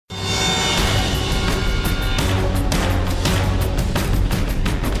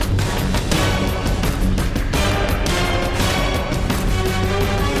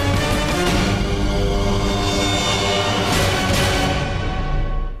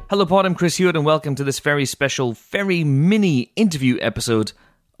Hello Pod, I'm Chris Hewitt and welcome to this very special, very mini interview episode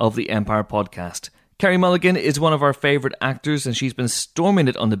of the Empire Podcast. Carey Mulligan is one of our favourite actors and she's been storming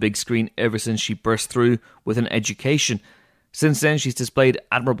it on the big screen ever since she burst through with an education. Since then, she's displayed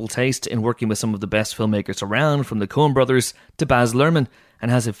admirable taste in working with some of the best filmmakers around, from the Coen Brothers to Baz Luhrmann,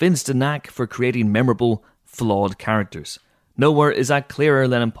 and has evinced a knack for creating memorable, flawed characters. Nowhere is that clearer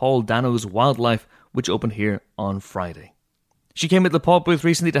than in Paul Dano's Wildlife, which opened here on Friday. She came at the pod booth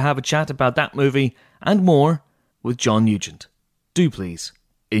recently to have a chat about that movie and more with John Nugent. Do please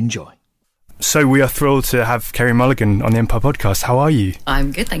enjoy. So we are thrilled to have Carey Mulligan on the Empire Podcast. How are you?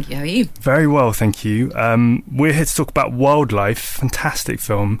 I'm good, thank you. How are you? Very well, thank you. We're here to talk about Wildlife, fantastic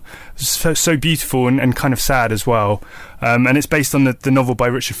film. So beautiful and kind of sad as well. And it's based on the novel by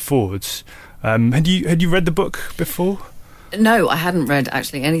Richard Ford. Had you read the book before? No, I hadn't read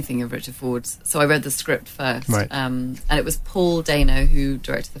actually anything of Richard Ford's, so I read the script first. Right. And it was Paul Dano who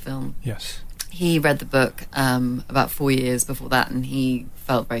directed the film. Yes. He read the book about 4 years before that, and he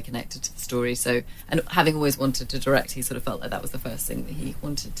felt very connected to the story. So, and having always wanted to direct, he sort of felt like that was the first thing that he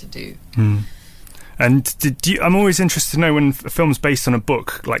wanted to do. Mm. And I'm always interested to know, when a film's based on a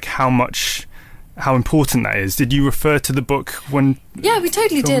book, like how important that is. Did you refer to the book when... Yeah, we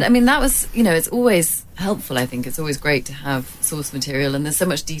totally did. I mean, that was, it's always helpful, I think. It's always great to have source material, and there's so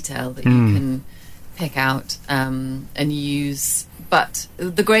much detail that you can pick out and use. But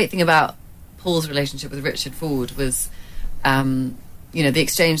the great thing about Paul's relationship with Richard Ford was, the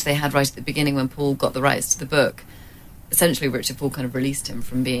exchange they had right at the beginning when Paul got the rights to the book. Essentially, Richard Ford kind of released him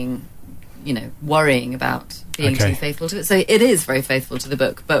from being, worrying about being too faithful to it. So it is very faithful to the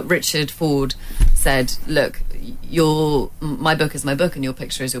book. But Richard Ford said, look, my book is my book and your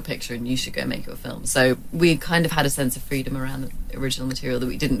picture is your picture and you should go make your film. So we kind of had a sense of freedom around the original material that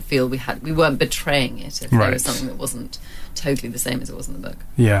we didn't feel we weren't betraying it if there was something that wasn't totally the same as it was in the book.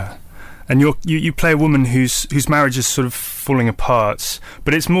 Yeah. And you play a woman whose marriage is sort of falling apart,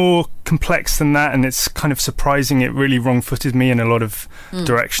 but it's more complex than that, and it's kind of surprising. It really wrong-footed me in a lot of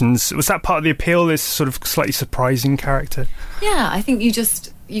directions. Was that part of the appeal, this sort of slightly surprising character? Yeah, I think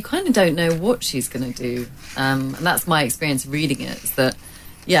you kind of don't know what she's going to do, and that's my experience reading it, is that,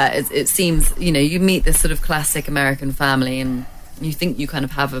 it seems, you meet this sort of classic American family, and you think you kind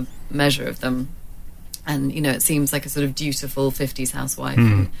of have a measure of them, and, it seems like a sort of dutiful 50s housewife,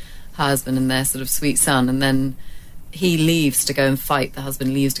 and husband and their sort of sweet son, and then the husband leaves to go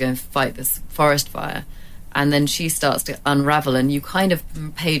and fight this forest fire, and then she starts to unravel, and you kind of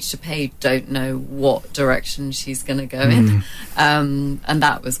from page to page don't know what direction she's going to go in, and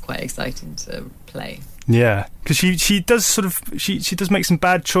that was quite exciting to play. Yeah, because she does make some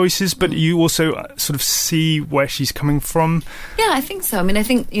bad choices, but you also sort of see where she's coming from. Yeah, I think so. I mean, I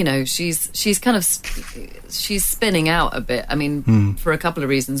think she's kind of she's spinning out a bit. I mean, for a couple of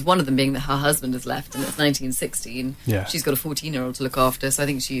reasons. One of them being that her husband has left, and it's 1916. Yeah, she's got a 14-year-old to look after, so I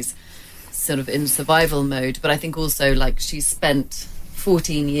think she's sort of in survival mode. But I think also she's spent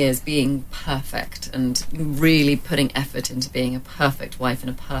 14 years being perfect and really putting effort into being a perfect wife and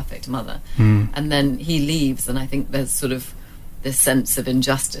a perfect mother, and then he leaves, and I think there's sort of this sense of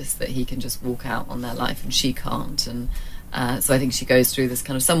injustice that he can just walk out on their life and she can't, and so I think she goes through this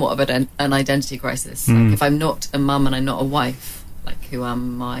kind of somewhat of an identity crisis. Like, if I'm not a mum and I'm not a wife, who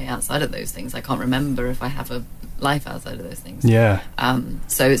am I outside of those things? I can't remember if I have a life outside of those things. Yeah.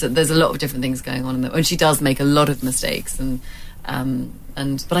 So there's a lot of different things going on in there, and she does make a lot of mistakes,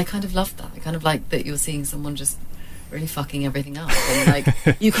 but I kind of loved that. I kind of like that you're seeing someone just really fucking everything up,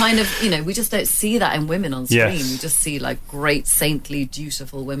 and you kind of, we just don't see that in women on screen. Yes. We just see great, saintly,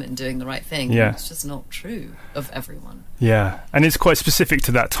 dutiful women doing the right thing. Yeah. It's just not true of everyone. Yeah, and it's quite specific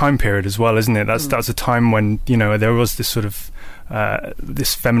to that time period as well, isn't it? That's a time when there was this sort of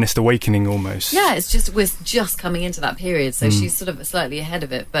this feminist awakening almost. Yeah, we're just coming into that period, so she's sort of slightly ahead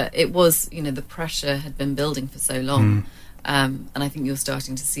of it, but it was, the pressure had been building for so long. And I think you're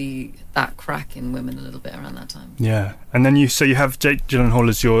starting to see that crack in women a little bit around that time. Yeah, and then you have Jake Gyllenhaal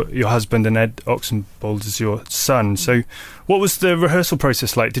as your husband and Ed Oxenbould as your son. So what was the rehearsal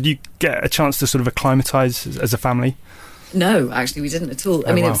process like? Did you get a chance to sort of acclimatise as a family? No, actually we didn't at all.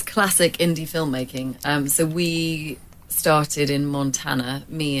 It was classic indie filmmaking. So we started in Montana,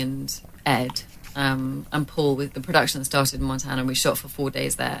 me and Ed, and Paul, with the production that started in Montana. We shot for 4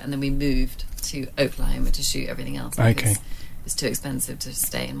 days there, and then we moved to Oklahoma to shoot everything else. Okay. It's too expensive to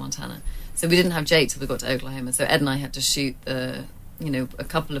stay in Montana. So we didn't have Jake till we got to Oklahoma. So Ed and I had to shoot a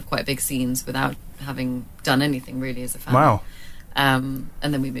couple of quite big scenes without having done anything really as a family. Wow. And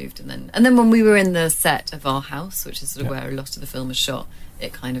then we moved, and then when we were in the set of our house, which is sort of where a lot of the film is shot,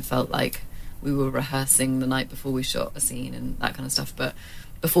 it kind of felt like we were rehearsing the night before we shot a scene and that kind of stuff. But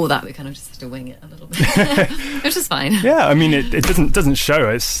before that, we kind of just had to wing it a little bit, which is fine. Yeah, I mean, it doesn't show.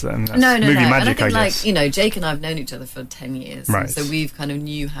 It's no. movie magic, And I think, guess. like, Jake and I have known each other for 10 years, right? So we've kind of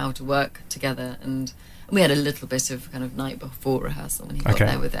knew how to work together, and we had a little bit of kind of night before rehearsal when he got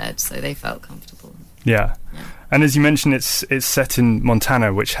there with Ed, so they felt comfortable. Yeah. And as you mentioned, it's set in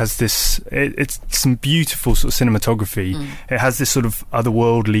Montana, which has this. It's some beautiful sort of cinematography. It has this sort of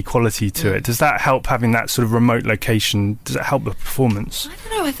otherworldly quality to it. Does that help, having that sort of remote location? Does it help the performance? I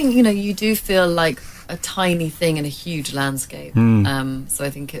don't know. I think you do feel like a tiny thing in a huge landscape. So I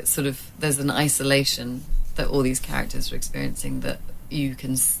think it's sort of, there's an isolation that all these characters are experiencing that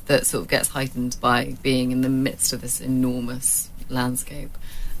sort of gets heightened by being in the midst of this enormous landscape.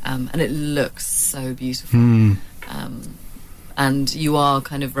 And it looks so beautiful. And you are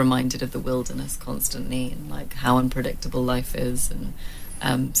kind of reminded of the wilderness constantly, and like how unpredictable life is, and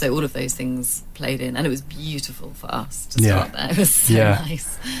so all of those things played in, and it was beautiful for us to start there. It was so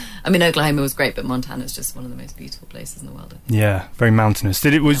nice. I mean, Oklahoma was great, but Montana is just one of the most beautiful places in the world. Yeah, very mountainous.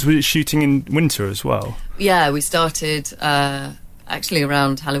 Was it shooting in winter as well? Yeah, we started actually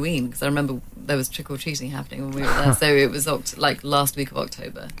around Halloween, because I remember there was trick-or-treating happening when we were there. So it was like last week of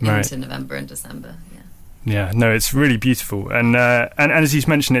October into November and December. Yeah, no, it's really beautiful, and as you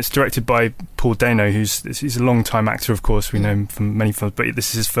mentioned, it's directed by Paul Dano, he's a long-time actor, of course. We know him from many films, but this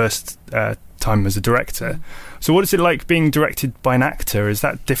is his first time as a director. So what is it like being directed by an actor? Is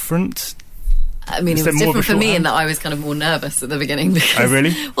that different? I mean, it was different for me in that I was kind of more nervous at the beginning. Because, oh,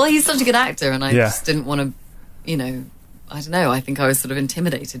 really? Well, he's such a good actor, and I just didn't want to, I don't know, I think I was sort of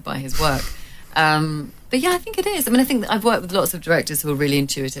intimidated by his work. But yeah, I think it is. I mean, I think that I've worked with lots of directors who are really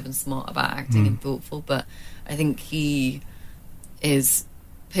intuitive and smart about acting and thoughtful, but I think he is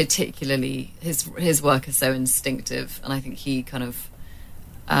particularly, his work is so instinctive, and I think he kind of,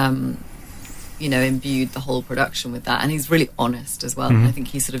 imbued the whole production with that, and he's really honest as well. And I think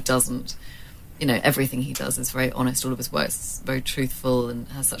he sort of doesn't, everything he does is very honest. All of his work is very truthful and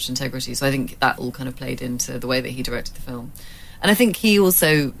has such integrity. So I think that all kind of played into the way that he directed the film. And I think he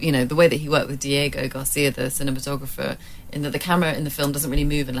also, the way that he worked with Diego Garcia, the cinematographer, in that the camera in the film doesn't really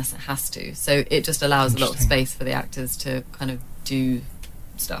move unless it has to. So it just allows a lot of space for the actors to kind of do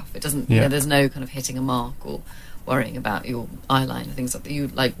stuff. It doesn't, there's no kind of hitting a mark or worrying about your eyeline and things like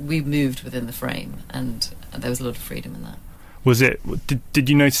that. We moved within the frame, and there was a lot of freedom in that. Was it? Did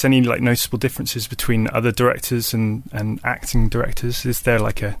you notice any noticeable differences between other directors and acting directors? Is there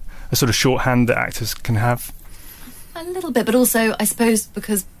a sort of shorthand that actors can have? A little bit, but also I suppose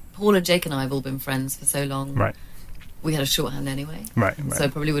because Paul and Jake and I have all been friends for so long, right? We had a shorthand anyway, right. So I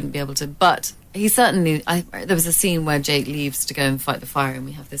probably wouldn't be able to. But he certainly. There was a scene where Jake leaves to go and fight the fire, and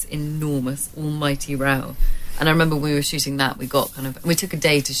we have this enormous, almighty row. And I remember when we were shooting that, we took a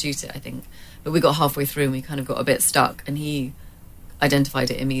day to shoot it, I think, but we got halfway through and we kind of got a bit stuck, and he identified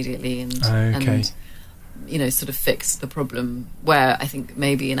it immediately and sort of fixed the problem. Where I think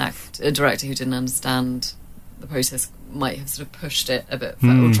maybe a director who didn't understand the process might have sort of pushed it a bit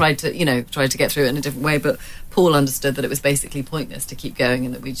or tried to get through it in a different way, but Paul understood that it was basically pointless to keep going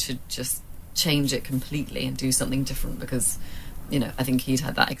and that we should just change it completely and do something different, because I think he'd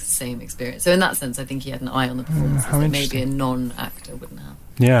had that same experience. So in that sense, I think he had an eye on the performances that maybe a non-actor wouldn't have.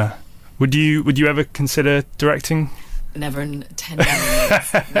 Yeah. Would you ever consider directing? Never in 10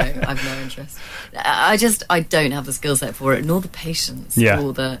 years. No, I've no interest. I don't have the skill set for it, nor the patience. Yeah.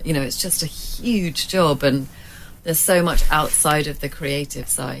 Or it's just a huge job, and there's so much outside of the creative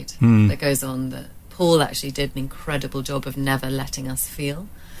side that goes on that Paul actually did an incredible job of never letting us feel.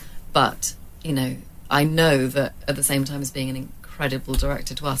 But, I know that at the same time as being an incredible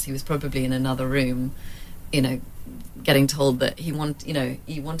director to us, he was probably in another room, getting told that he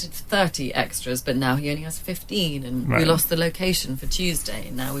wanted 30 extras, but now he only has 15, and we lost the location for Tuesday,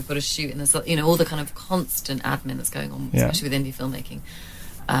 and now we've got to shoot, and there's all the kind of constant admin that's going on, especially with indie filmmaking.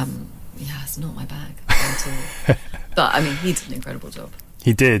 It's not my bag at all. But I mean, he did an incredible job.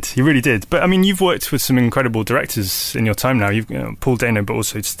 He really did. But I mean, you've worked with some incredible directors in your time now. You've Paul Dano, but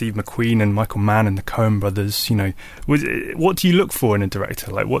also Steve McQueen and Michael Mann and the Coen Brothers. What do you look for in a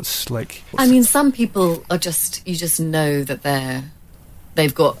director? I mean, some people are you just know that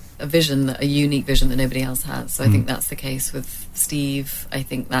they've got a unique vision that nobody else has. So I think that's the case with Steve. I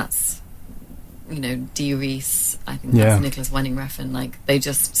think that's Dee Reese. I think that's Nicholas Winding Refn. They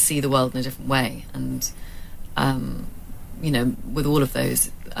just see the world in a different way, and with all of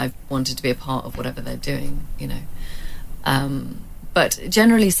those, I've wanted to be a part of whatever they're doing, But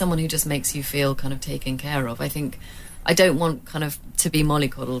generally someone who just makes you feel kind of taken care of. I think I don't want kind of to be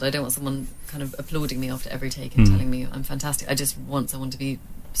mollycoddled. I don't want someone kind of applauding me after every take and telling me I'm fantastic. I just want someone to be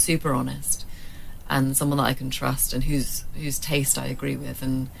super honest and someone that I can trust and whose taste I agree with,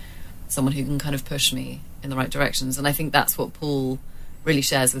 and someone who can kind of push me in the right directions. And I think that's what Paul really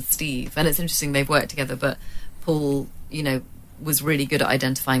shares with Steve. And it's interesting, they've worked together, but Paul, you know, was really good at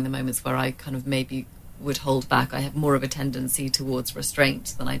identifying the moments where I kind of maybe would hold back. I have more of a tendency towards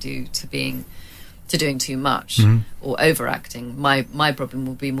restraint than I do to doing too much or overacting. My problem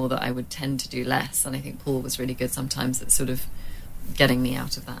will be more that I would tend to do less, and I think Paul was really good sometimes at sort of getting me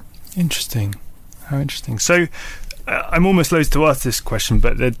out of that. Interesting. How interesting. So I'm almost loath to ask this question,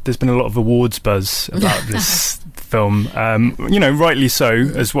 but there's been a lot of awards buzz about this film, you know, rightly so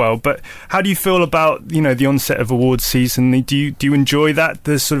as well. But how do you feel about, you know, the onset of awards season? Do you enjoy that,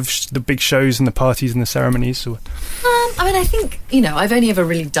 the sort of the big shows and the parties and the ceremonies? Or? I mean, I think, you know, I've only ever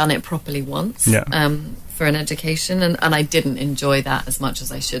really done it properly once. For an education, and I didn't enjoy that as much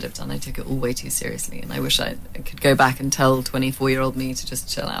as I should have done. I took it all way too seriously, and I wish I could go back and tell 24-year-old me to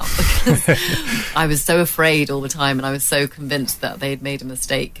just chill out, because I was so afraid all the time, and I was so convinced that they'd made a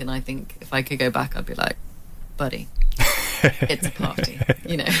mistake. And I think if I could go back, I'd be like, buddy, it's a party,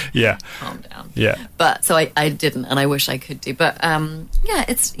 you know, calm down. But so I didn't, and I wish I could do. But yeah,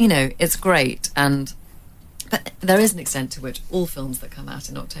 it's, you know, it's great. But there is an extent to which all films that come out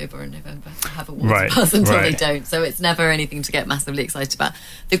in October and November have awards buzz until they don't. So it's never anything to get massively excited about.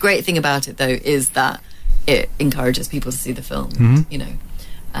 The great thing about it, though, is that it encourages people to see the film. You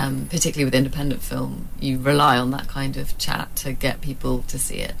know, particularly with independent film, you rely on that kind of chat to get people to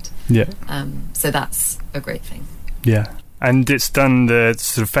see it. So that's a great thing. And it's done the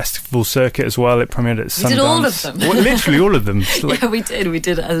sort of festival circuit as well. It premiered at Sundance. We did all of them. Well, literally all of them. Yeah, we did. We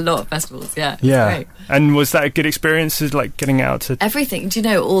did a lot of festivals, yeah. Great. And was that a good experience, like getting out to... Everything. Do you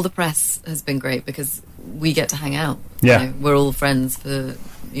know, all the press has been great because we get to hang out. Yeah. You know, we're all friends for,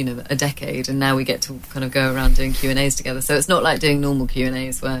 you know, a decade, and now we get to kind of go around doing Q&As together. So it's not like doing normal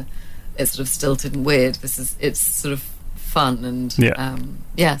Q&As where it's sort of stilted and weird. It's sort of fun, and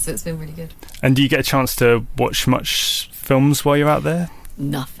so it's been really good. And do you get a chance to watch much films while you're out there?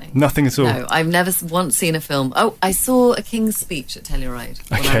 Nothing at all? No, I've never once seen a film. Oh, I saw A King's Speech at Telluride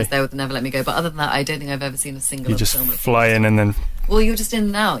when I was there with Never Let Me Go, but other than that, I don't think I've ever seen a single film. You just fly in and then... Well, you're just in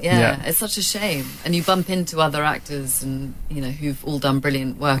and out, It's such a shame. And you bump into other actors and, you know, who've all done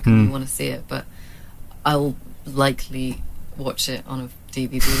brilliant work and you want to see it, but I'll likely watch it on a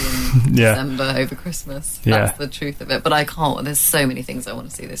DVD in December over Christmas. That's the truth of it. But I can't. There's so many things I want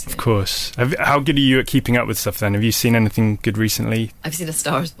to see this year. Of course. How good are you at keeping up with stuff then? Have you seen anything good recently? I've seen A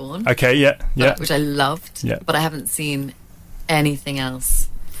Star Is Born. Okay, which I loved. But I haven't seen anything else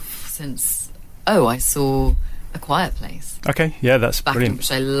since... I saw A Quiet Place. Okay, that's back brilliant.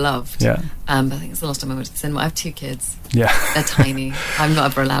 Which I loved. But I think it's the last time I went to the cinema. I have 2 kids. They're tiny. I'm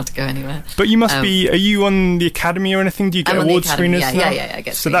not ever allowed to go anywhere. But you must be... Are you on the Academy or anything? Do you get award screeners? I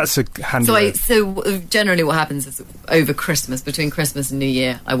get so that's a handy... So generally what happens is over Christmas, between Christmas and New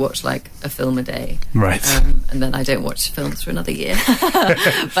Year, I watch like a film a day. Right. And then I don't watch films for another year.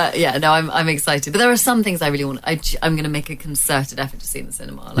 But I'm excited. But there are some things I really want... I'm going to make a concerted effort to see in the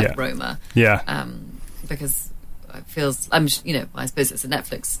cinema, like Roma. Because... it feels, I suppose it's a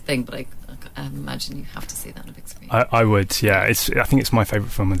Netflix thing, but I imagine you have to see that on a big screen. I would, I think it's my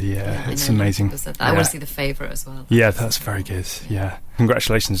favourite film of the year. It's amazing. I want to see The Favourite as well. That's very good.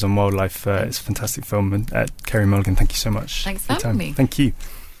 Congratulations on Wildlife. It's a fantastic film. And Carey Mulligan, thank you so much. Thanks for having me. Thank you.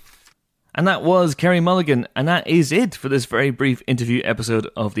 And that was Carey Mulligan, and that is it for this very brief interview episode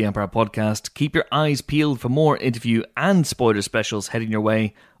of the Empire Podcast. Keep your eyes peeled for more interview and spoiler specials heading your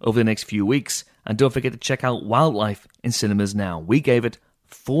way over the next few weeks. And don't forget to check out Wildlife in cinemas now. We gave it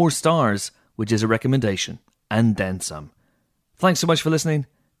 4 stars, which is a recommendation, and then some. Thanks so much for listening.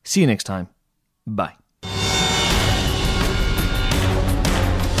 See you next time. Bye.